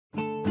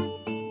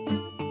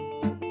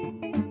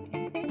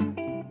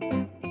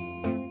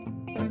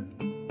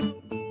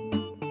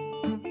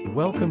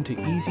Welcome to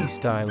Easy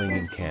Styling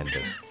in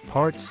Canvas,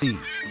 Part C,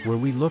 where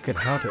we look at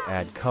how to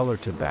add color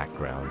to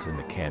backgrounds in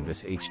the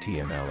Canvas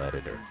HTML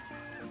editor.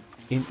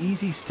 In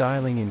Easy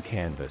Styling in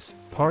Canvas,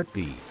 Part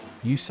B,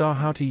 you saw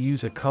how to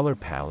use a color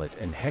palette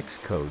and hex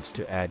codes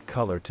to add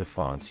color to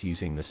fonts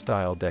using the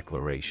style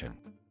declaration.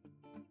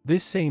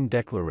 This same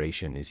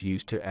declaration is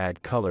used to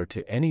add color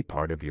to any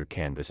part of your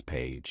Canvas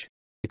page.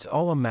 It's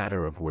all a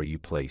matter of where you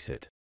place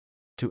it.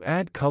 To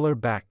add color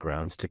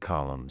backgrounds to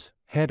columns,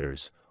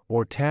 headers,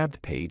 or tabbed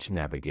page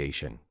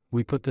navigation,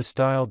 we put the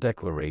style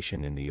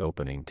declaration in the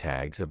opening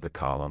tags of the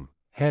column,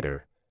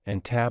 header,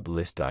 and tab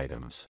list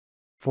items.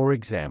 For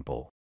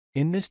example,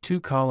 in this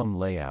two-column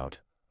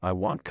layout, I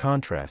want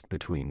contrast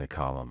between the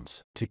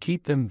columns. To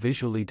keep them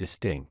visually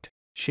distinct,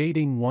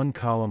 shading one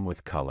column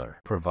with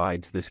color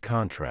provides this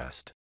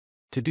contrast.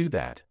 To do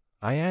that,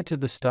 I add to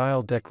the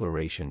style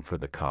declaration for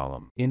the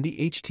column. In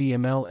the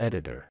HTML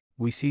editor,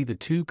 we see the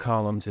two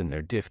columns in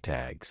their div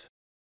tags.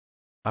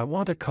 I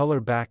want a color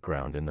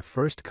background in the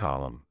first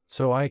column,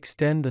 so I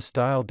extend the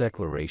style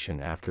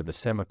declaration after the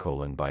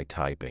semicolon by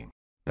typing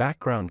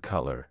background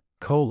color,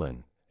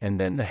 colon, and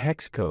then the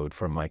hex code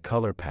for my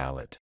color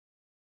palette.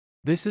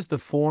 This is the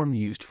form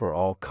used for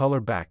all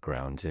color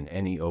backgrounds in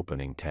any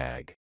opening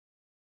tag.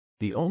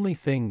 The only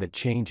thing that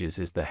changes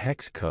is the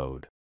hex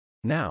code.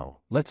 Now,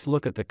 let's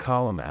look at the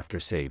column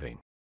after saving.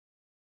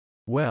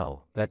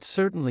 Well, that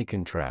certainly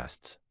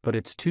contrasts, but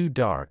it's too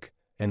dark,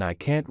 and I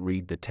can't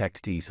read the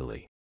text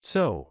easily.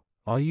 So,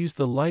 I'll use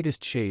the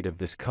lightest shade of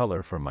this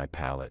color for my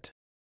palette.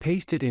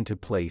 Paste it into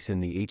place in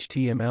the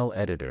HTML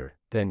editor,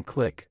 then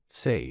click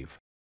Save.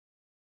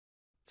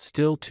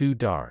 Still too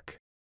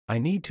dark. I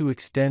need to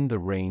extend the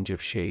range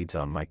of shades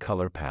on my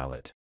color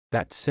palette.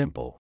 That's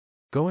simple.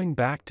 Going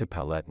back to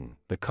Paletten,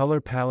 the color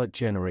palette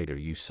generator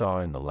you saw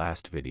in the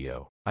last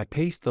video, I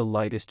paste the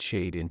lightest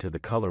shade into the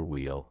color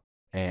wheel,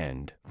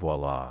 and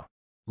voila!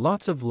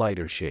 Lots of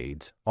lighter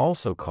shades,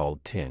 also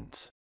called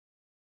tints.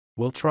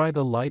 We'll try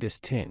the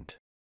lightest tint.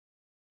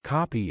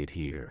 Copy it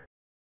here.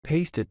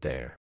 Paste it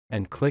there,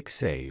 and click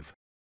Save.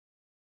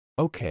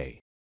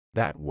 Okay.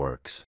 That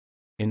works.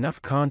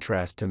 Enough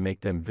contrast to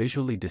make them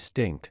visually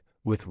distinct,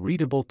 with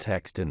readable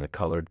text in the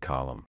colored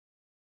column.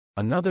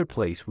 Another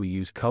place we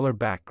use color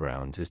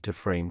backgrounds is to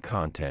frame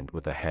content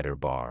with a header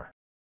bar.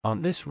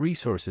 On this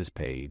resources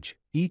page,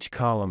 each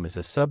column is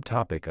a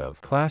subtopic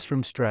of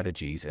Classroom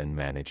Strategies and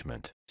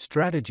Management.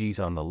 Strategies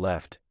on the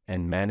left,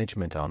 and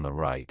Management on the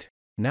right.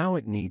 Now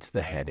it needs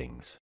the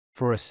headings.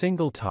 For a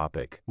single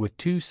topic, with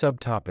two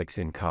subtopics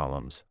in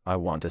columns, I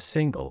want a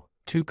single,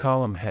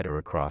 two-column header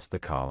across the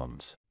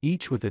columns,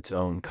 each with its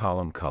own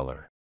column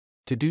color.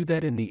 To do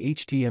that in the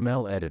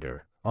HTML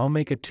editor, I'll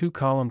make a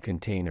two-column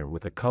container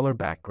with a color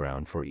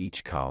background for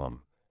each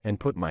column, and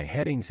put my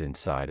headings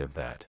inside of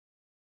that.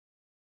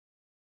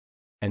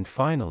 And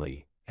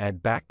finally,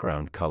 add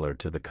background color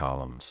to the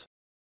columns.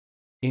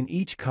 In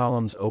each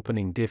column's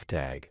opening div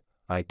tag,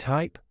 I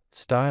type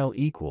style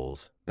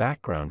equals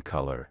background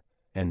color,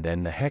 and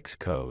then the hex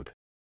code.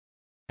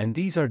 And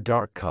these are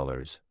dark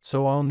colors,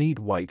 so I'll need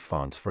white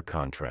fonts for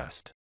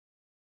contrast.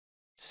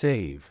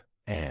 Save,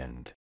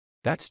 and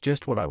that's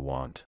just what I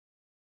want.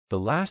 The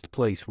last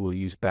place we'll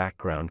use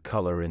background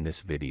color in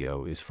this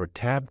video is for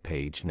tab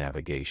page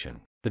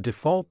navigation. The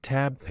default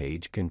tab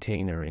page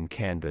container in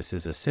Canvas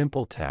is a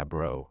simple tab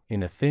row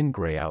in a thin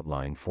gray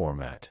outline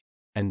format.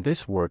 And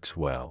this works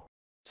well.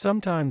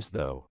 Sometimes,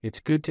 though, it's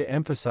good to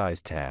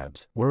emphasize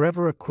tabs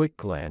wherever a quick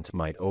glance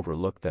might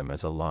overlook them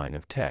as a line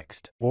of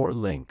text or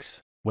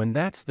links. When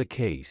that's the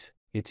case,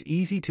 it's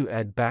easy to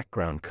add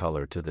background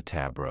color to the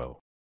tab row.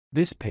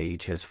 This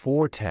page has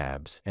 4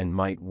 tabs and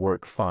might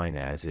work fine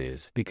as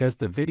is because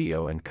the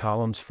video and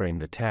columns frame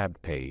the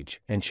tab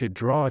page and should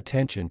draw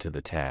attention to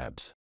the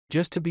tabs.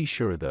 Just to be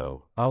sure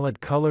though, I'll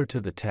add color to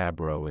the tab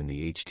row in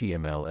the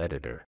HTML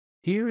editor.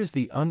 Here is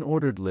the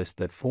unordered list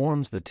that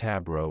forms the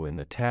tab row in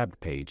the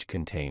tabbed page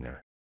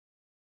container.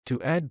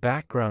 To add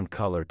background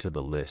color to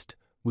the list,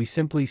 we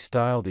simply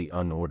style the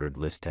unordered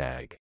list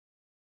tag.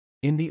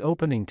 In the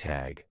opening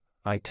tag,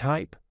 I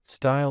type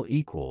style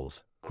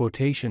equals,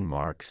 quotation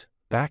marks,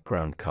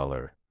 background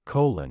color,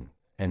 colon,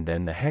 and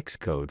then the hex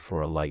code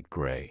for a light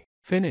gray.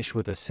 Finish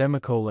with a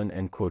semicolon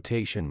and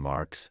quotation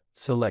marks,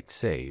 select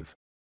Save.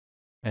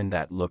 And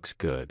that looks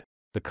good.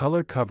 The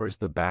color covers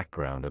the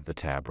background of the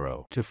tab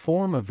row to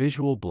form a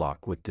visual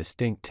block with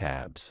distinct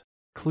tabs.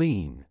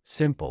 Clean,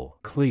 simple,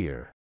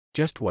 clear.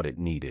 Just what it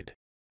needed.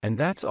 And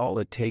that's all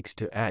it takes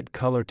to add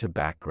color to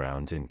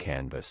backgrounds in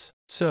Canvas.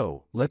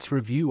 So, let's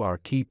review our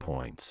key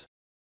points.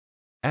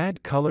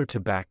 Add color to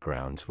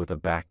backgrounds with a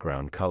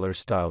background color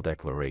style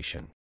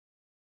declaration.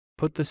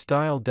 Put the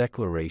style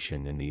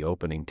declaration in the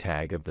opening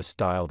tag of the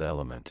styled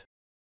element.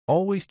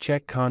 Always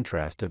check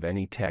contrast of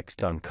any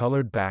text on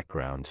colored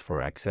backgrounds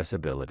for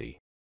accessibility.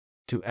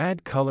 To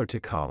add color to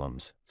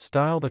columns,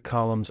 style the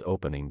column's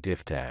opening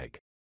div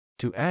tag.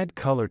 To add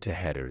color to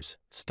headers,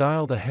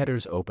 style the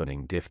header's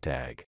opening div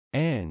tag.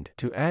 And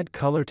to add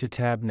color to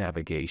tab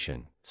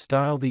navigation,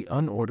 style the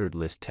unordered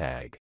list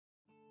tag.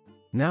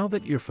 Now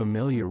that you're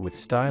familiar with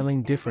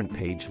styling different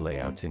page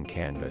layouts in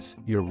Canvas,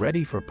 you're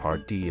ready for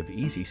Part D of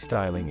Easy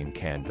Styling in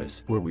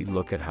Canvas, where we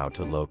look at how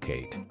to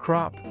locate,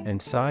 crop, and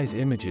size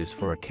images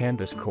for a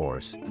Canvas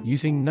course,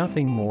 using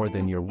nothing more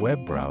than your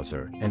web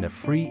browser and a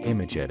free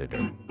image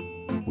editor.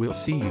 We'll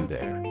see you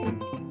there.